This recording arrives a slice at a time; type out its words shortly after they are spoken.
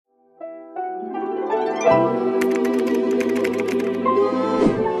What's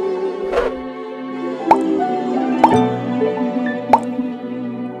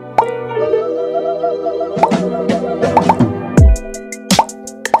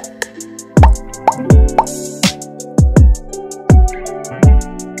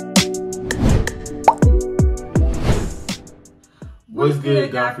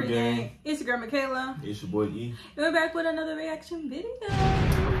good, Godfrey Gang? It's your girl, Michaela. It's your boy, E. And we're back with another reaction video.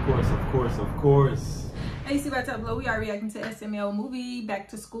 Of course. Hey, you see about to upload, we are reacting to SML movie, Back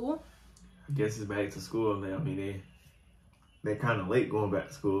to School. I guess it's back to school now. I mean, they're kind of late going back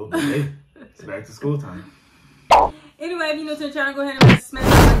to school, but it's back to school time. Anyway, if you're new to the channel, go ahead and smash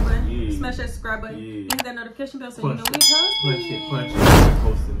that like button. Yeah. Smash that subscribe button. Yeah. Hit that notification bell so you know we're posting. Punch it. We're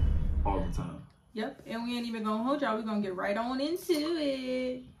posting all the time. Yep, and we ain't even gonna hold y'all. We're gonna get right on into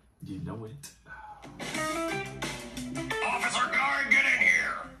it. You know it. Officer Guard, get in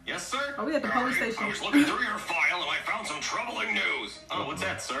here. Yes, sir? Oh, we at the police station. I was looking through your file and I found some troubling news. Oh, what's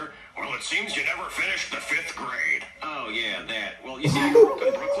that, sir? Well, it seems you never finished the 5th grade. Oh, yeah, that. Well, you see, I grew up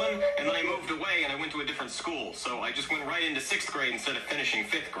in Brooklyn, and then I moved away and I went to a different school. So I just went right into 6th grade instead of finishing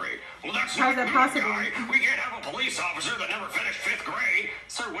 5th grade. Well, that's How's that possible? Guy. We can't have a police officer that never finished 5th grade.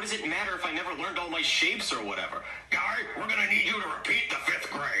 Sir, what does it matter if I never learned all my shapes or whatever? Guy, we're gonna need you to repeat the 5th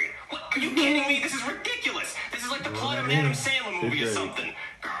grade. What? Are you kidding me? This is ridiculous. This is like the plot of an Adam Sandler movie or something.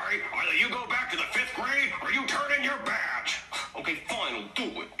 Guy, either you go back to the 5th grade or you turn in your badge. Okay, fine, I'll do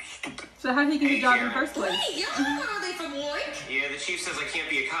it. Stupid. So how he get his job in the first place? Hey, are they from work? Yeah, the chief says I can't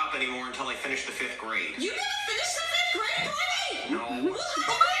be a cop anymore until I finish the 5th grade. You never finished the 5th grade, buddy? No. Well,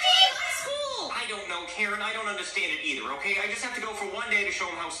 how many days high school? I don't know, Karen. I don't understand it either, okay? I just have to go for one day to show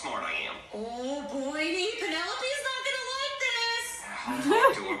him how smart I am. Oh, boy, Penelope's not gonna like this. I'll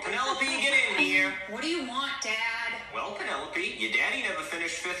talk to her. Penelope, get in here. What do you want, Dad? Well, Penelope, your daddy never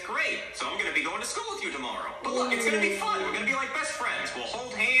finished 5th grade, so I'm gonna be going to school with you tomorrow. But look, it's gonna be fun. We're gonna be like best friends. We'll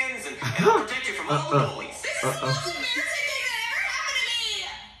hold hands and I'll protect you from all the bullies. This is the most embarrassing thing that ever happened to me.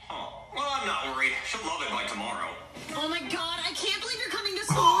 Oh, well, I'm not worried. She'll love it by tomorrow. Oh my God, I can't believe you're coming to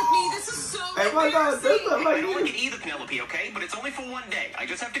school with me. This is so Hey, my God, that's not I like don't you. like it either, Penelope, okay? But it's only for one day. I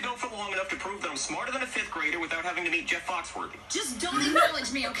just have to go for long enough to prove that I'm smarter than a 5th grader without having to meet Jeff Foxworthy. Just don't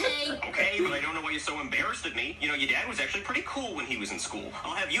acknowledge me, okay? Okay, but I don't know why you're so embarrassed of me. You know, your dad was actually pretty cool when he was in school.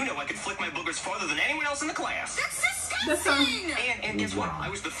 I'll have you know I could flick my boogers farther than anyone else in the class. That's That's disgusting. And guess what? I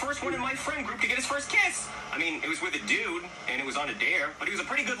was the first one in my friend group to get his first kiss. I mean, it was with a dude, and it was on a dare, but he was a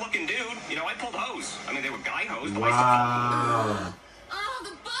pretty good-looking dude. You know, I pulled hose. I mean, they were guy hose, but Wow. Oh,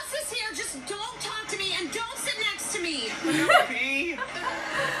 the bus is here. Just don't talk to me and don't sit next to me. Penelope.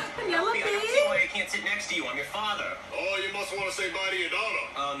 Penelope. I don't see why I can't sit next to you. I'm your father. Oh, you must want to say bye to your daughter.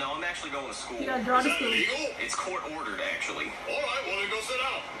 Oh, no, I'm actually going to school. You gotta draw Is the that school. legal? It's court-ordered, actually. All right, well, then go sit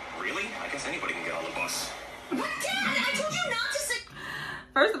down. Really? I guess anybody can get on the bus. But Dad, I told you not to sit.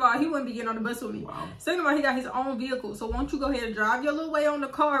 First of all, he wouldn't be getting on the bus with me. Wow. Second of all, he got his own vehicle. So won't you go ahead and drive your little way on the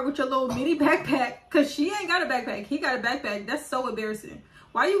car with your little mini backpack? Because she ain't got a backpack. He got a backpack. That's so embarrassing.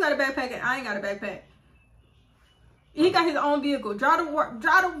 Why you got a backpack and I ain't got a backpack? He got his own vehicle. Drive. My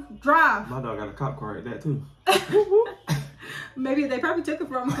dog got a cop car at that, too. Maybe they probably took it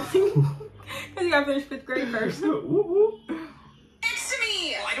from him because he got finished 5th grade first. Next to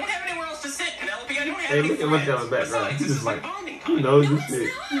me. Well, I don't have anywhere else to sit, Penelope. I don't have Hey, any look at what friends. y'all's background. Besides, He's this just is like, bonding he time. knows No, this it's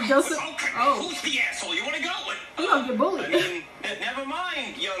shit. not. Joseph. Okay, Oh, who's the asshole you want to go with? he gonna get I bullied. mean, never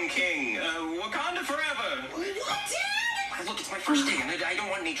mind, young king. Wakanda forever. What, Dad? Look, it's my first day, and I don't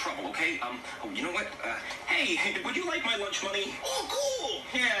want any trouble, okay? Oh, you know what? Hey, would you like my lunch money? Oh, cool.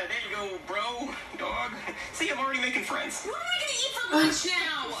 Yeah, there you go, bro, dog. See, I'm already making friends. What am I gonna eat for lunch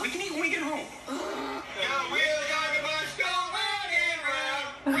now? We can eat when we get home.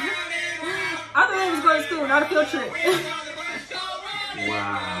 I thought he was going to school, not a field trip.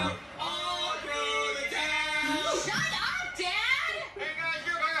 Wow. Shut up, Dad!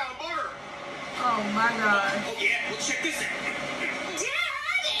 Oh my God. Oh, yeah, well, check this out. Dad, ew!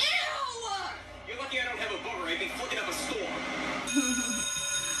 You're lucky I don't have a booger. I'd be flicking up a storm.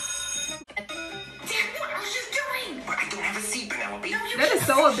 Dad, what are you doing? But I don't have a seat, Penelope. No, you That is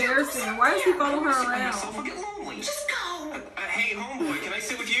so embarrassing. Why is he following her I'll around? get lonely. just go. Hey, homeboy, can I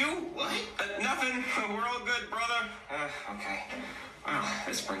sit with you? What? Nothing. We're all good, brother. Okay. Well,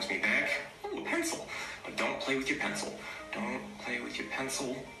 this brings me back. Ooh, a pencil. But don't play with your pencil. Don't play with your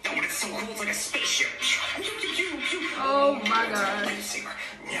pencil. Oh, but it's so cool. It's like a spaceship. Oh my God.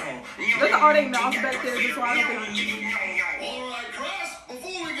 Look at all they mouths back there just while they're All right, class,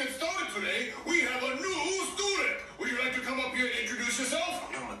 before we get started today, we have a new student. Would you like to come up here and introduce yourself?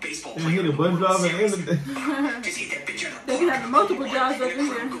 No, I'm a baseball And player. he the bus driver and everything. Just hit that bitch out of the They be having multiple jobs up in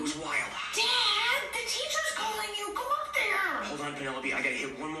here. Goes wild. Dad, the on, Penelope. I gotta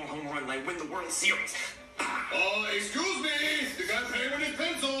hit one more home run and I win the World Series. Excuse me. The guy playing with his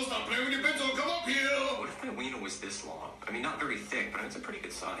pencil. Stop playing with your pencil. Come up here. What if my wiener was this long? I mean, not very thick, but it's a pretty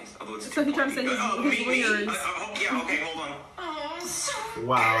good size. Although it's So he trying to say his wiener is. Yeah, okay, hold on. Oh, so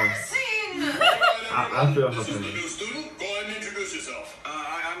Wow. embarrassing. I feel This is the nothing. new student. Go ahead and introduce yourself.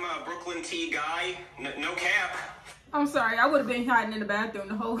 I'm a Brooklyn T guy. No cap. I'm sorry, I would have been hiding in the bathroom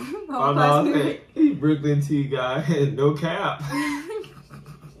the whole Oh class no, period. he Brooklyn T guy, no cap.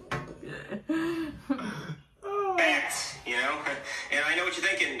 Facts, you know? And I know what you're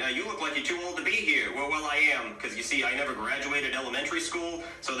thinking. You look like you're too old to be here. Well, I am. Because, you see, I never graduated elementary school,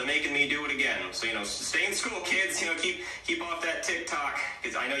 so they're making me do it again. So, you know, stay in school, kids. You know, keep off that TikTok.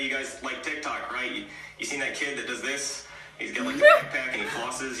 Because I know you guys like TikTok, right? You seen that kid that does this? He's got like the backpack and he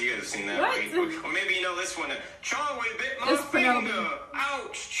flosses. You guys have seen that, What? right? Or maybe you know this one. Charlie bit my It's Penelope. finger.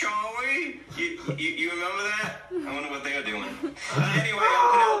 Ouch, Charlie. You remember that? I wonder what they're doing. Anyway,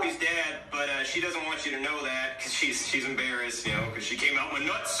 I'm Penelope's dad, but she doesn't want you to know that because she's embarrassed, you know, because she came out my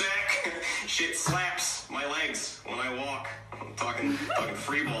nutsack. Shit slaps my legs when I walk. I'm talking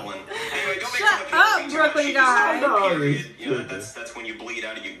free balling. Anyway, don't make Shut fun of up, Penelope too much. Brooklyn She guy. just- No, period. You know, it's- that's when you bleed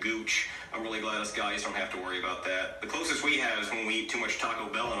out of your gooch. I'm really glad us guys don't have to worry about that. The closest we have is when we eat too much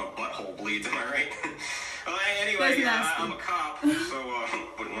Taco Bell and our butthole bleeds, am I right? Well, anyway, That's nasty. I'm a cop, so,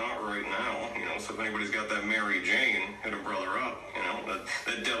 but not right now, you know, so if anybody's got that Mary Jane, hit her brother up, you know,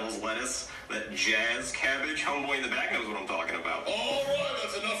 that devil's lettuce, that jazz cabbage, homeboy in the back knows what I'm talking about. All right,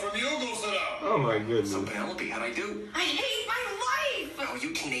 that's enough from you. Go sit down. Oh my goodness. So, Penelope, how'd I do? I hate my life. Oh,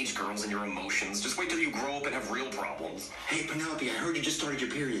 you teenage girls and your emotions. Just wait till you grow up and have real problems. Hey, Penelope, I heard you just started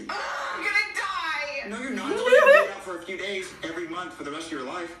your period. I'm gonna die. No, you're not. You're gonna wait out for a few days every month for the rest of your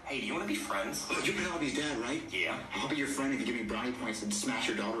life. Hey, do you want to be friends? You're Penelope's dad, right? Yeah. I'll be your friend if you give me brownie points and smash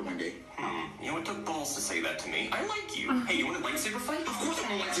your daughter one day. You know, it took balls to say that to me. I like you. Hey, you want a lightsaber fight? Of course I'm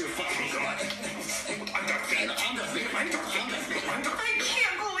gonna let you fuck me. Come on. I'm Darth Vader. I'm Darth Vader. I'm Darth Vader. I'm Darth I Vader.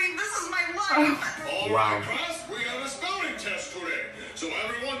 can't believe this is my life. All Wow. right, class, we have a spelling test today. So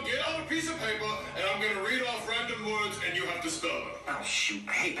everyone get out a piece of paper, and I'm going to read off random words, and you have to spell them. Oh, shoot.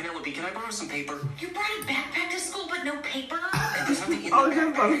 Hey, Penelope, can I borrow some paper? You brought a backpack to school but no paper? And there's nothing in Oh, the just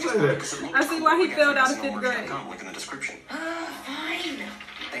backpack. about to I just say bought it that. 'cause it looked I see cool. why he Look at failed out of fancyhomework.com, fifth grade. Link in the description. Fine.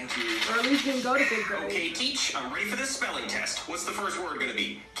 Thank you. Or at least didn't go to fifth grade. Okay, teach. I'm ready for this spelling test. What's the first word going to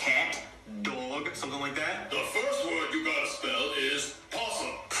be? Cat? Dog? Something like that? The first word you got to spell is possum.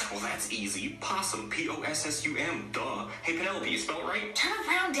 Well, that's easy. Possum. P-O-S-S-U-M. Duh. Hey, Penelope, you spell it right? Turn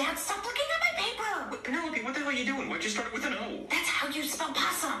around, Dad. Stop looking at my paper. Wait, Penelope, what the hell are you doing? Why'd you start it with an O? That's how you spell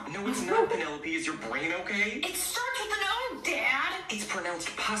possum. No, it's not, Penelope. Is your brain okay? It starts with an O, Dad. It's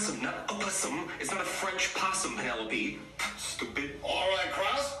pronounced possum, not opossum. It's not a French possum, Penelope. Stupid. All right,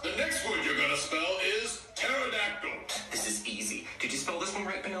 class, the next word you're going to spell is pterodactyl. This is easy. Did you spell this one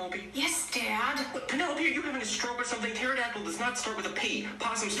right, Penelope? Yes, Dad. What, Penelope, are you having a stroke or something? Pterodactyl does not start with a P.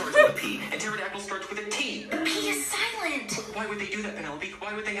 Possum starts with a P, and pterodactyl starts with a T. The P is silent. Why would they do that, Penelope?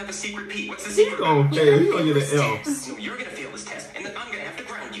 Why would they have a secret P? What's the He secret? gonna fail. He gonna get an L. No, you're gonna fail this test, and then I'm gonna have to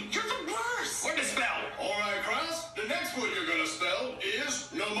ground you. You're the worst. Learn to spell. All right, class, the next word you're going to spell is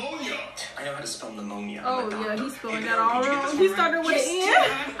pneumonia. I know how to spell pneumonia. Oh, I'm a yeah, doctor. he's spelling Hey, that Penelope, all did you get wrong. this He one started right?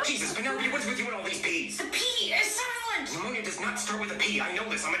 with an N. Jesus, Penelope, what's with you and all these P's? The P is silent. Pneumonia does not start with a P. I know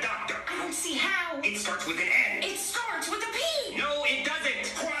this. I'm a doctor. I don't see how. It starts with an N. It starts with a P. No, it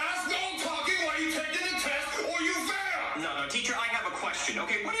doesn't. Class, no talking while you taking the test, or you fail. No, teacher, I have a question.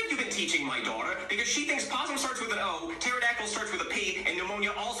 Okay, what have you been teaching my daughter? Because she thinks possum starts with an O, pterodactyl starts with a P, and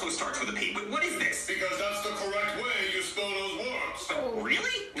pneumonia also starts with a P. But what is this? Because that's the correct way you spell those words. Oh,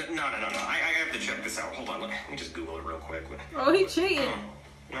 really? No. I have to check this out. Hold on. Let me just Google it real quick. Oh, he cheated.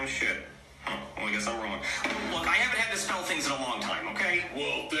 No shit. Well, I guess I'm wrong. Look, I haven't had to spell things in a long time, okay?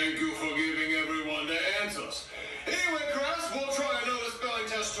 Well, thank you for giving everyone the answers. Anyway, class, we'll try another spelling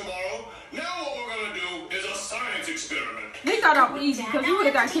test tomorrow. Now what we're going to do is a science experiment. He thought that was easy because he would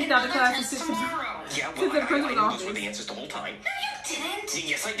have got kicked out of class in Test 6 tomorrow. Yeah, To well, the I principal's knew office. those were the answers the whole time. No, you didn't.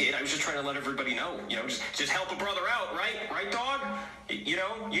 Yes, I did. I was just trying to let everybody know. You know, just help a brother out, right? Right, dog? You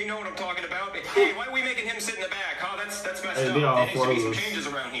know what I'm talking about. Hey, why are we making him sit in the back? Huh? That's messed Hey, up. they all There needs to be some followers. changes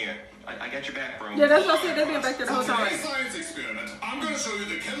around here. I got your back, bro. Yeah, that's what I said. They've been back there the whole For time. today's science experiment, I'm going to show you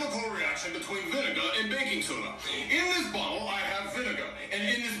the chemical reaction between vinegar and baking soda. In this bottle, I have vinegar, and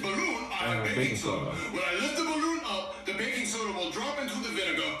in this balloon, I have baking soda. When I lift the balloon up, the baking soda will drop into the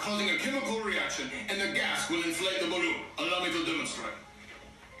vinegar, causing a chemical reaction, and the gas will inflate the balloon. Allow me to demonstrate.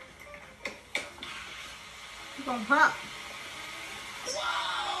 He's gonna pop.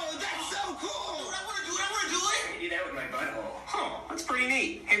 Wow, that's so cool! I want to do it! I do that with my butthole. Huh, that's pretty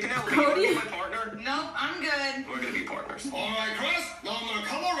neat. Hey, Penelope, Cody? you want to be my partner? partner? Nope, I'm good. We're gonna be partners. All right, Chris. Now I'm gonna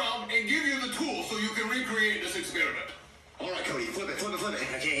come around and give you the tools so you can recreate this experiment. All right, Cody, flip it, flip it, flip it.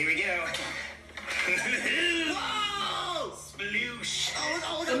 Okay, here we go. Whoa! Sploosh.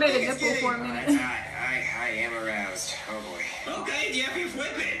 It made a nipple for a minute. I am aroused. Oh boy. Okay, Jeffy,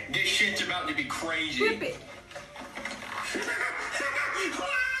 flip it. This shit's about to be crazy. Flip it. How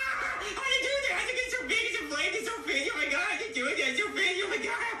did you do that? I think it's so big, it's so big, it's so big. Oh my god, I can do it. It's so big. Oh my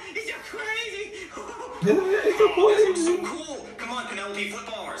god, it's so crazy. Oh, this looks so cool. Come on, Penelope,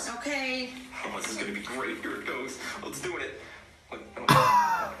 flip ours. Okay. Oh, this is gonna be great. Here it goes. Let's do it.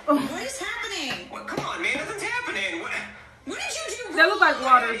 What is happening? What? Come on, man. Nothing's happening. What What did you do? That looked like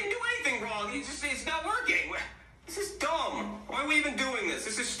water. I didn't do anything wrong. It's not working. This is dumb. Why are we even doing this?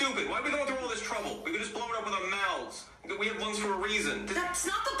 This is stupid. Why are we going through all this trouble? We could just blow it up with our mouths. We have lungs for a reason. That's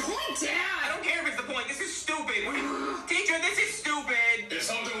not the point, I Dad. don't care if it's the point. This is stupid. Teacher, this is stupid. If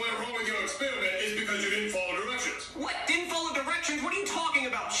something went wrong with your experiment, it's because you didn't follow directions. What? Didn't follow directions? What are you talking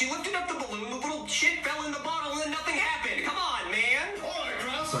about? She lifted up the balloon, the little shit fell in the bottle, and then nothing happened. Come on, man. All right,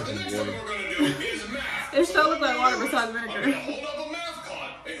 Krause. The next thing we're gonna do is math. It still looked like water besides I'm gonna vinegar. hold up a math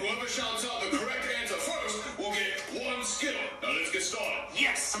card, and whoever shouts out the correct answer first will get one Skittle. Now let's get started.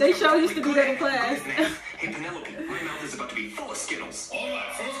 Yes. They show used to do that in class. Hey, Penelope, my mouth is about to be full of Skittles. All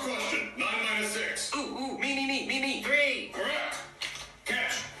right, first question. 9 minus 6. Ooh, me. 3. Correct.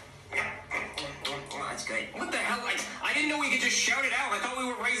 Catch. Oh, that's good. What the hell? I didn't know we could just shout it out. I thought we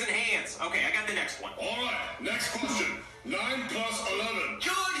were raising hands. Okay, I got the next one. All right, next question. 9 plus 11.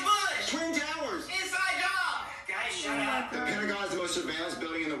 George Bush! Twin Towers. Inside job! Guys, shut up. The Pentagon is the most surveillance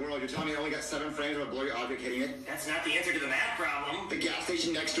building in the world. You're telling me it only got 7 frames of a blurry object hitting it? That's not the answer to the math problem. The gas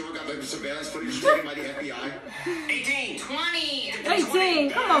station next door got the surveillance footage taken by the FBI. 18. 20. 18.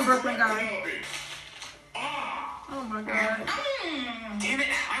 Come on, Brooklyn guy. Penelope. Oh my god. Damn it,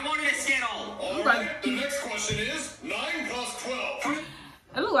 I wanted a Skittle. All right, the next question is 9 plus 12.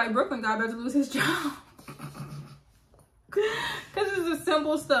 It looked like Brooklyn guy about to lose his job. Because it's the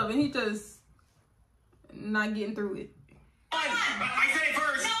simple stuff and he just not getting through it. I said it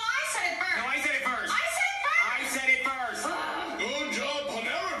first. No, I said it first. No, I said it first. I said it first. I said it first. Good job,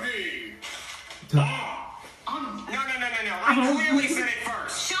 Penelope. No. I clearly said it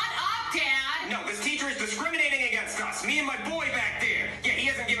first. Shut up, Dad. No, this teacher is discriminating against us. Me and my boy back there. Yeah, he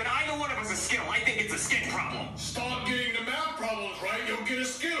hasn't given either one of us a Skittle. I think it's a skin problem. Start getting the math problems right, you'll get a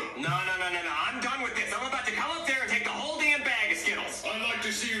Skittle. No. I'm done with this. I'm about to come up there and take the whole damn bag of Skittles. I'd like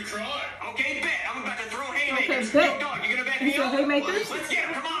to see you try. Okay, bet. I'm about to throw haymakers. Okay, bet. Yo, dog, you gonna back You me said up? haymakers? Let's get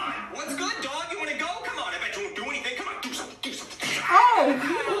him. Come on. What's good, dog? You wanna go? Come on. I bet you won't do anything. Come on, do something. Oh!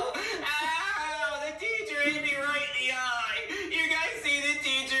 Ow, the teacher hit me right in the eye. You guys see the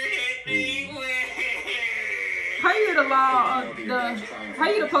teacher hit me? How you the law how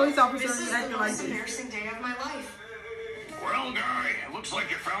you the police officer This is the acting like most this? embarrassing day of my life. Well, Guy, it looks like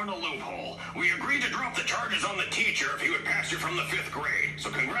you found a loophole. We agreed to drop the charges on the teacher if he would pass you from the 5th grade. So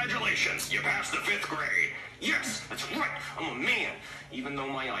congratulations, you passed the 5th grade. Yes, that's right, I'm a man, even though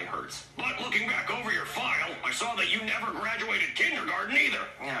my eye hurts. But looking back over your file, I saw that you never graduated kindergarten either.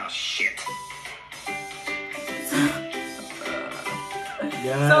 Oh, shit.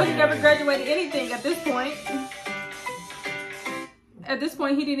 So he never graduated anything at this point. At this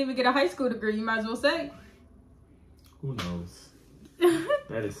point, he didn't even get a high school degree, you might as well say. Who knows?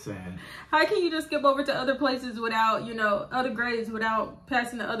 That is sad. How can you just skip over to other places without, other grades without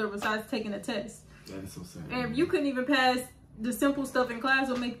passing the other besides taking a test? That is so sad. And if you couldn't even pass the simple stuff in class,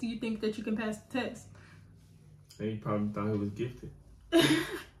 what makes you think that you can pass the test? They probably thought he was gifted.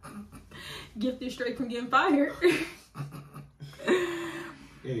 Gifted straight from getting fired.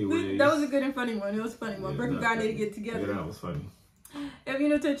 Anyways. That was a good and funny one. It was a funny one. Brooklyn guy need to get together. Yeah, that was funny. If you're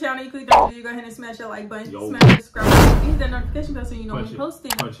new to the channel, you click that video, go ahead and smash that like button, Yo. smash the subscribe button, hit that notification bell so you know when Punch I'm it.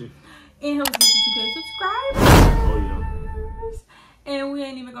 posting. Punch it. And help us get to 2K subscribers. Oh, yeah. And we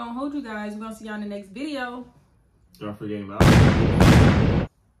ain't even gonna hold you guys. We're gonna see y'all in the next video. Don't forget about